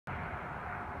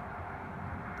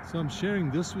So I'm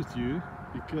sharing this with you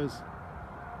because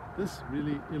this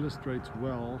really illustrates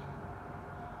well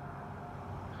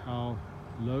how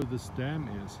low this dam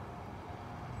is.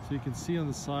 So you can see on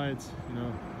the sides, you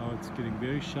know, how it's getting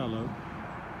very shallow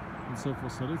and so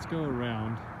forth. So let's go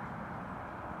around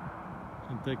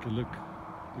and take a look.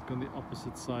 Look on the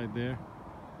opposite side there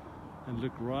and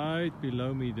look right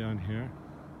below me down here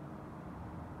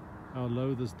how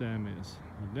low this dam is.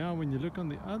 But now when you look on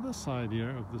the other side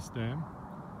here of this dam,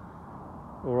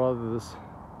 or rather this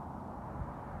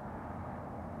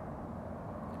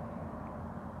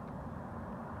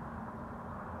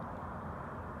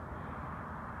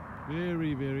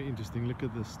very interesting. Look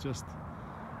at this.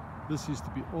 This used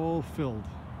to be all filled.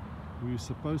 We were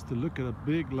supposed to look at a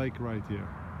big lake right here,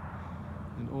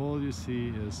 and all you see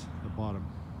is the bottom,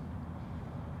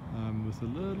 with a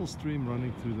little stream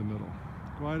running through the middle.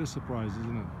 Quite a surprise,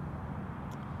 isn't it?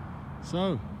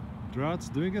 So drought's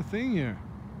doing a thing here.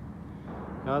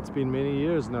 Now it's been many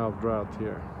years now of drought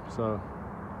here, so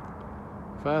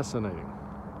fascinating.